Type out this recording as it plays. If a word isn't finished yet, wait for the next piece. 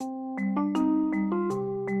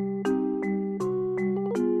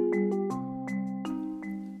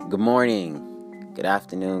Good morning, good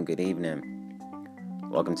afternoon, good evening.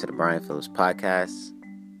 Welcome to the Brian Phillips Podcast.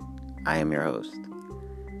 I am your host.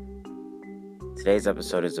 Today's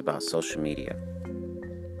episode is about social media.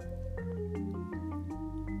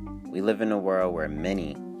 We live in a world where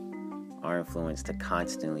many are influenced to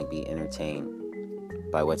constantly be entertained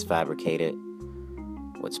by what's fabricated,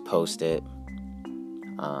 what's posted,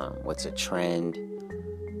 what's a trend,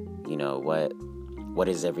 what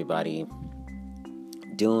is everybody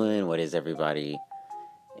doing, what is everybody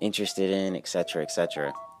interested in, etc.,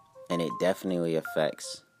 etc. And it definitely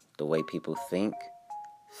affects the way people think,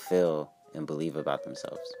 feel, and believe about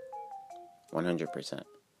themselves. 100%.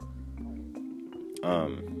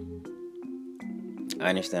 I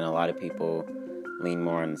understand a lot of people lean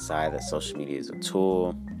more on the side that social media is a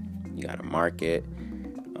tool. You got to market.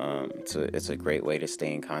 It's a great way to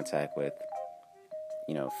stay in contact with,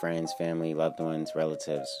 friends, family, loved ones,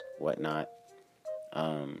 relatives, whatnot.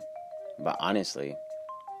 But honestly,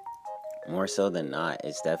 more so than not,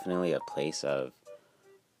 it's definitely a place of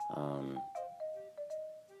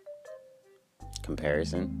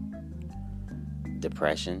comparison,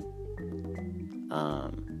 depression,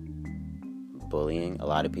 bullying. A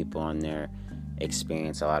lot of people on there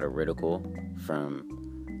experience a lot of ridicule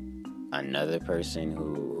from another person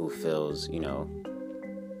who feels,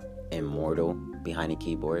 immortal behind a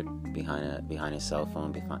keyboard, behind a cell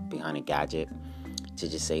phone, behind a gadget, to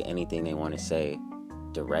just say anything they want to say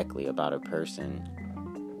directly about a person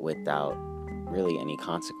without really any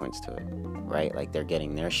consequence to it, right? Like they're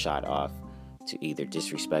getting their shot off to either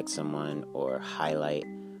disrespect someone or highlight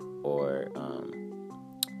or,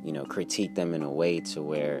 critique them in a way to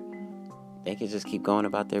where they can just keep going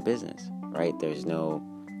about their business, right? There's no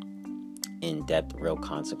in-depth real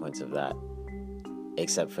consequence of that,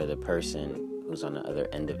 except for the person who's on the other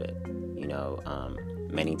end of it.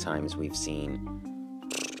 Many times we've seen,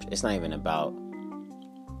 it's not even about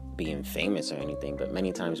being famous or anything, but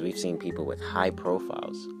many times we've seen people with high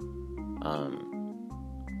profiles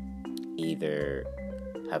either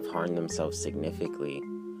have harmed themselves significantly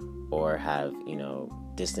or have,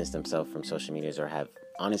 distanced themselves from social medias, or have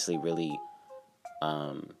honestly really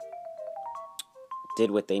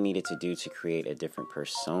did what they needed to do to create a different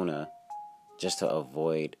persona just to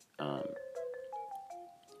avoid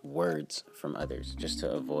words from others, just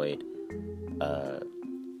to avoid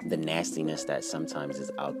the nastiness that sometimes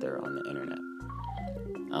is out there on the internet.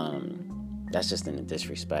 That's just in the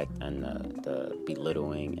disrespect and the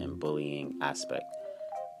belittling and bullying aspect.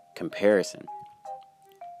 Comparison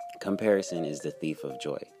is the thief of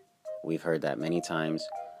joy. We've heard that many times.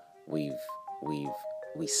 We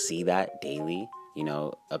see that daily.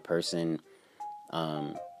 A person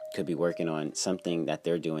could be working on something that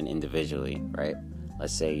they're doing individually, right?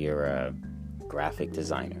 Let's say you're a graphic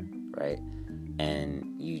designer, right?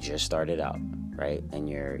 And you just started out, right? And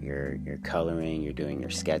you're coloring, you're doing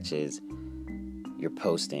your sketches, you're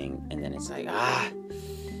posting, and then it's like,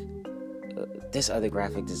 this other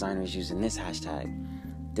graphic designer is using this hashtag.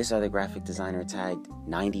 This other graphic designer tagged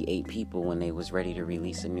 98 people when they was ready to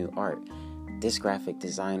release a new art. This graphic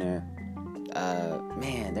designer,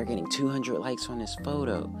 they're getting 200 likes on this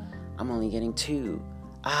photo. I'm only getting 2.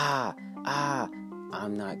 I'm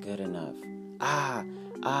not good enough.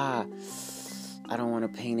 I don't want to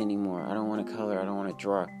paint anymore. I don't want to color. I don't want to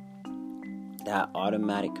draw. That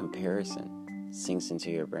automatic comparison sinks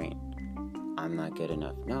into your brain. I'm not good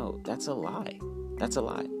enough. No, that's a lie. That's a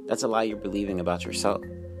lie. That's a lie you're believing about yourself.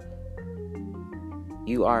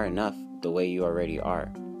 You are enough the way you already are.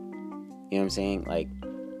 You know what I'm saying? Like,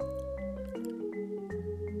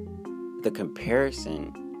 the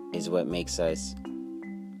comparison is what makes us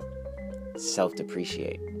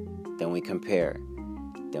self-depreciate. Then we compare.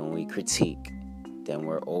 Then we critique. Then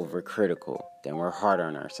we're overcritical. Then we're hard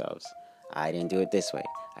on ourselves. I didn't do it this way.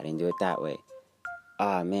 I didn't do it that way.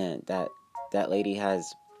 That lady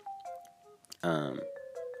has a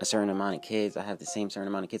certain amount of kids. I have the same certain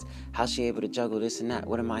amount of kids. How's she able to juggle this and that?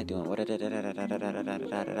 What am I doing?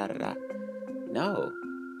 No.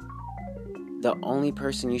 The only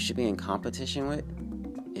person you should be in competition with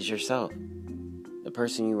is yourself. The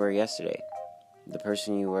person you were yesterday. The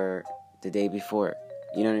person you were the day before.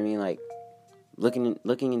 You know what I mean? Like,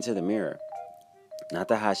 looking into the mirror. Not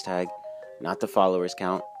the hashtag. Not the followers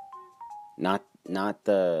count. Not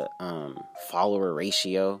the follower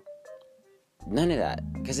ratio. None of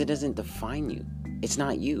that. Because it doesn't define you. It's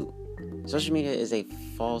not you. Social media is a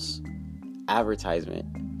false advertisement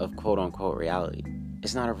of quote-unquote reality.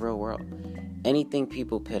 It's not a real world. Anything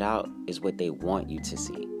people put out is what they want you to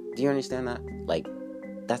see. Do you understand that? Like,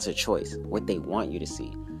 that's a choice. What they want you to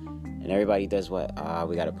see. And everybody does what?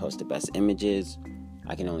 We got to post the best images.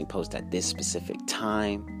 I can only post at this specific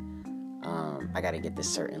time. I got to get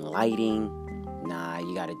this certain lighting. Nah,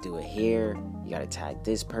 you got to do it here. You got to tag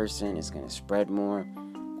this person. It's going to spread more.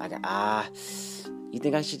 You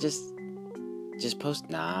think I should just post?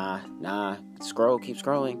 Nah. Keep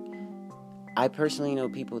scrolling. I personally know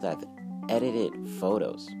people that have edited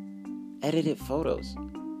photos.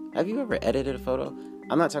 Have you ever edited a photo?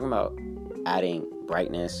 I'm not talking about adding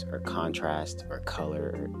brightness or contrast or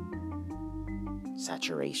color or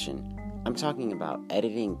saturation. I'm talking about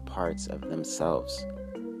editing parts of themselves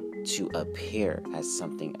to appear as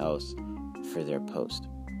something else for their post.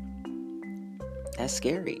 That's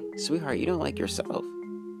scary. Sweetheart, you don't like yourself.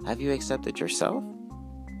 Have you accepted yourself?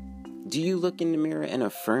 Do you look in the mirror and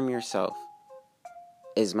affirm yourself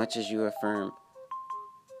as much as you affirm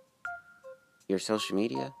your social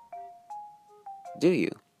media? Do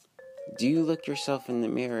you? Do you look yourself in the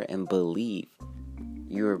mirror and believe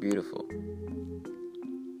you are beautiful?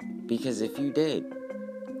 Because if you did,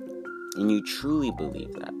 and you truly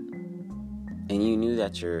believe that, and you knew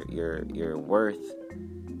that your worth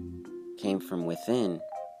came from within,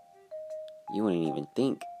 you wouldn't even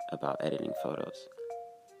think about editing photos.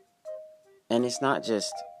 And it's not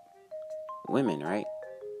just women, right?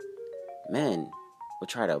 Men will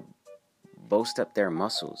try to boast up their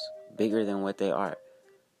muscles bigger than what they are.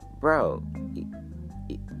 Bro,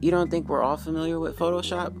 you don't think we're all familiar with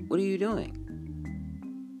Photoshop? What are you doing?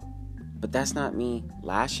 But that's not me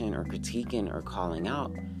lashing or critiquing or calling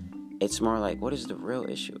out. It's more like, what is the real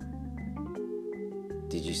issue?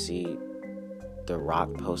 Did you see The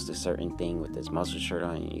Rock post a certain thing with his muscle shirt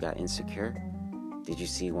on and you got insecure? Did you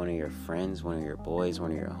see one of your friends, one of your boys,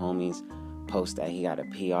 one of your homies post that he got a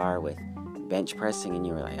PR with bench pressing and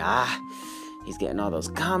you were like, he's getting all those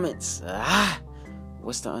comments.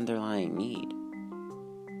 What's the underlying need?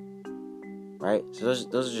 Right? So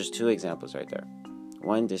those are just two examples right there.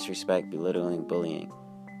 1, disrespect, belittling, bullying.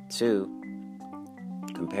 2,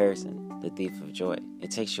 comparison, the thief of joy. It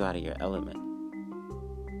takes you out of your element.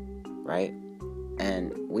 Right?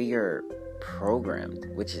 And we are programmed,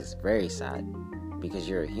 which is very sad because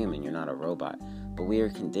you're a human, you're not a robot. But we are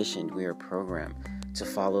conditioned, we are programmed to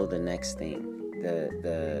follow the next thing,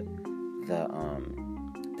 the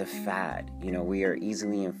fad. We are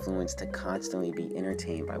easily influenced to constantly be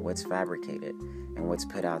entertained by what's fabricated and what's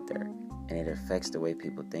put out there. And it affects the way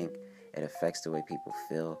people think, it affects the way people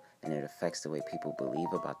feel, and it affects the way people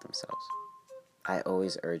believe about themselves. I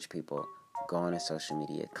always urge people, go on a social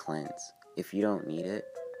media cleanse. If you don't need it,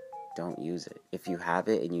 don't use it. If you have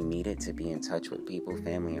it and you need it to be in touch with people,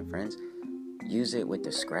 family, and friends, use it with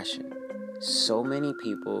discretion. So many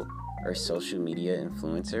people are social media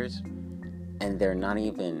influencers, and they're not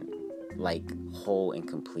even whole and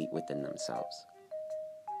complete within themselves.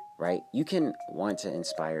 Right? You can want to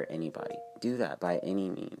inspire anybody. Do that by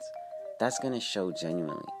any means. That's going to show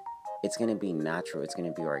genuinely. It's going to be natural. It's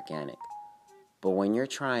going to be organic. But when you're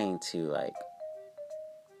trying to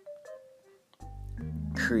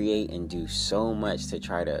create and do so much to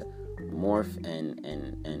try to morph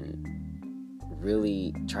and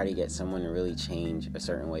really try to get someone to really change a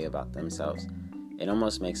certain way about themselves, it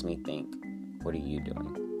almost makes me think, what are you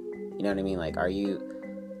doing? You know what I mean? Are you,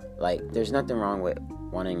 there's nothing wrong with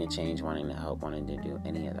wanting to change, wanting to help, wanting to do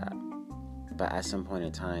any of that. But at some point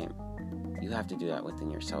in time, you have to do that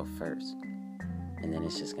within yourself first. And then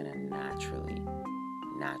it's just going to naturally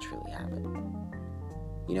happen.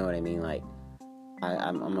 You know what I mean?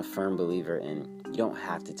 I'm a firm believer in, you don't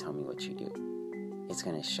have to tell me what you do. It's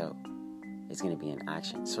going to show. It's going to be in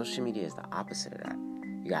action. Social media is the opposite of that.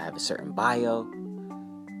 You got to have a certain bio.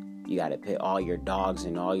 You got to put all your dogs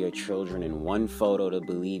and all your children in one photo to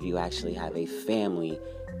believe you actually have a family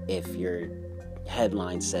if your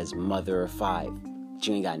headline says mother of 5. But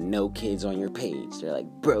you ain't got no kids on your page. They're like,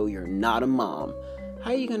 bro, you're not a mom.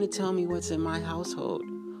 How are you going to tell me what's in my household?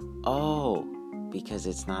 Oh, because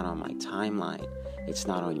it's not on my timeline. It's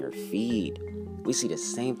not on your feed. We see the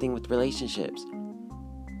same thing with relationships.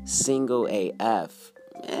 Single AF.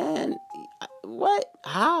 Man, what?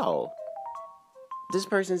 How? This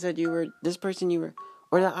person said you were,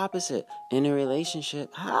 or the opposite, in a relationship.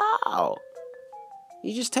 How?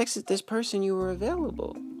 You just texted this person you were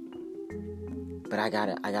available. But I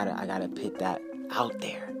gotta put that out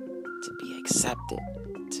there to be accepted,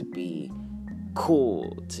 to be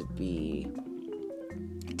cool, to be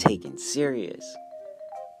taken serious.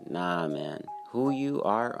 Nah, man. Who you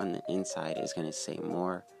are on the inside is gonna say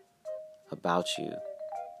more about you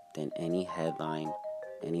than any headline,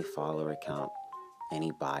 any follower count,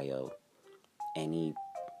 any bio, any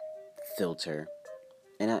filter.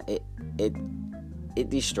 And it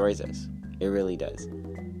destroys us. It really does.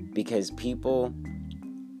 Because people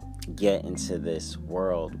get into this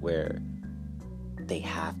world where they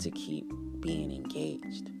have to keep being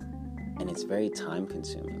engaged. And it's very time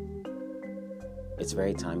consuming. It's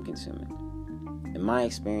very time consuming. In my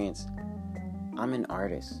experience, I'm an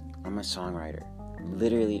artist. I'm a songwriter.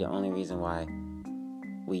 Literally the only reason why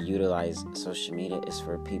we utilize social media is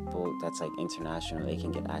for people that's like international. They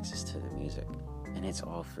can get access to the music. And it's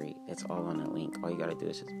all free. It's all on a link. All you gotta do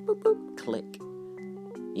is just boop, boop, click.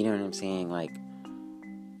 You know what I'm saying? Like,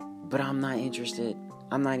 but I'm not interested.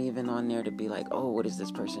 I'm not even on there to be like, oh, what is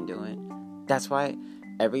this person doing? That's why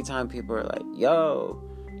every time people are like, yo,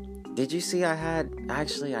 did you see I had...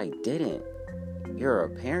 Actually, I didn't. You're a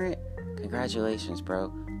parent? Congratulations,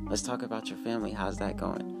 bro. Let's talk about your family. How's that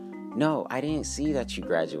going? No, I didn't see that you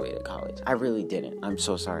graduated college. I really didn't. I'm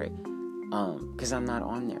so sorry. Because I'm not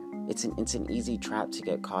on there. It's an easy trap to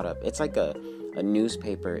get caught up. It's like a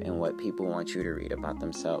newspaper and what people want you to read about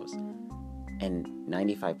themselves. And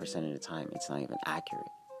 95% of the time, it's not even accurate.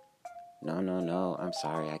 No, I'm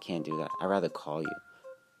sorry, I can't do that. I'd rather call you.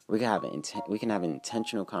 We can have an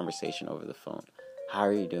intentional conversation over the phone. How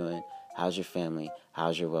are you doing? How's your family?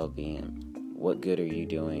 How's your well-being? What good are you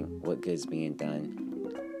doing? What good's being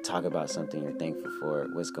done? Talk about something you're thankful for.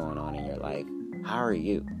 What's going on in your life? How are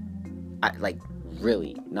you?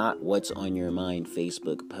 Really, not what's on your mind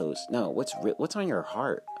Facebook post. No, what's on your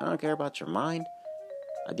heart? I don't care about your mind.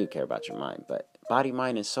 I do care about your mind, but body,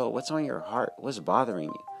 mind, and soul, what's on your heart? What's bothering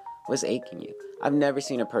you? What's aching you? I've never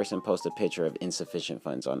seen a person post a picture of insufficient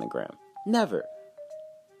funds on the gram. Never.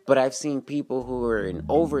 But I've seen people who are in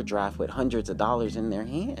overdraft with hundreds of dollars in their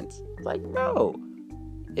hands. Like, bro,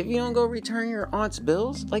 if you don't go return your aunt's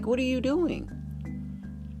bills, like, what are you doing?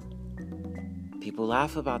 People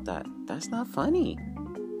laugh about that. That's not funny.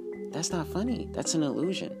 That's not funny. That's an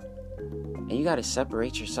illusion. And you got to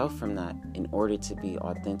separate yourself from that in order to be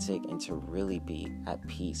authentic and to really be at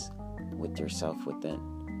peace with yourself within.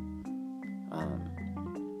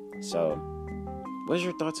 So, what's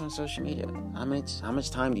your thoughts on social media? How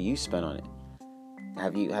much time do you spend on it?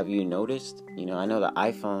 Have you noticed? You know, I know the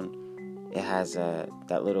iPhone, it has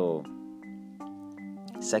that little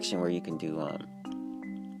section where you can do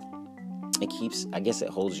I guess it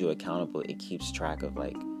holds you accountable. It keeps track of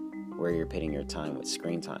like where you're putting your time with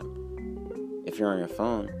screen time. If you're on your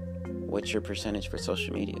phone, what's your percentage for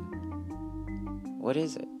social media? What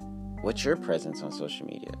is it? What's your presence on social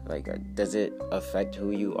media? Like, does it affect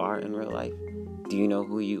who you are in real life? Do you know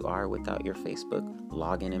who you are without your Facebook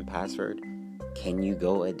login and password? Can you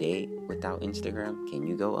go a day without Instagram? Can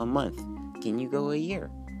you go a month? Can you go a year?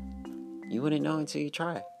 You wouldn't know until you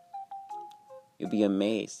try. You'll be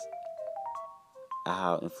amazed at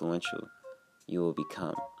how influential you will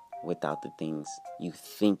become without the things you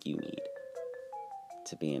think you need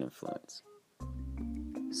to be an influence.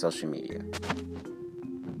 Social media.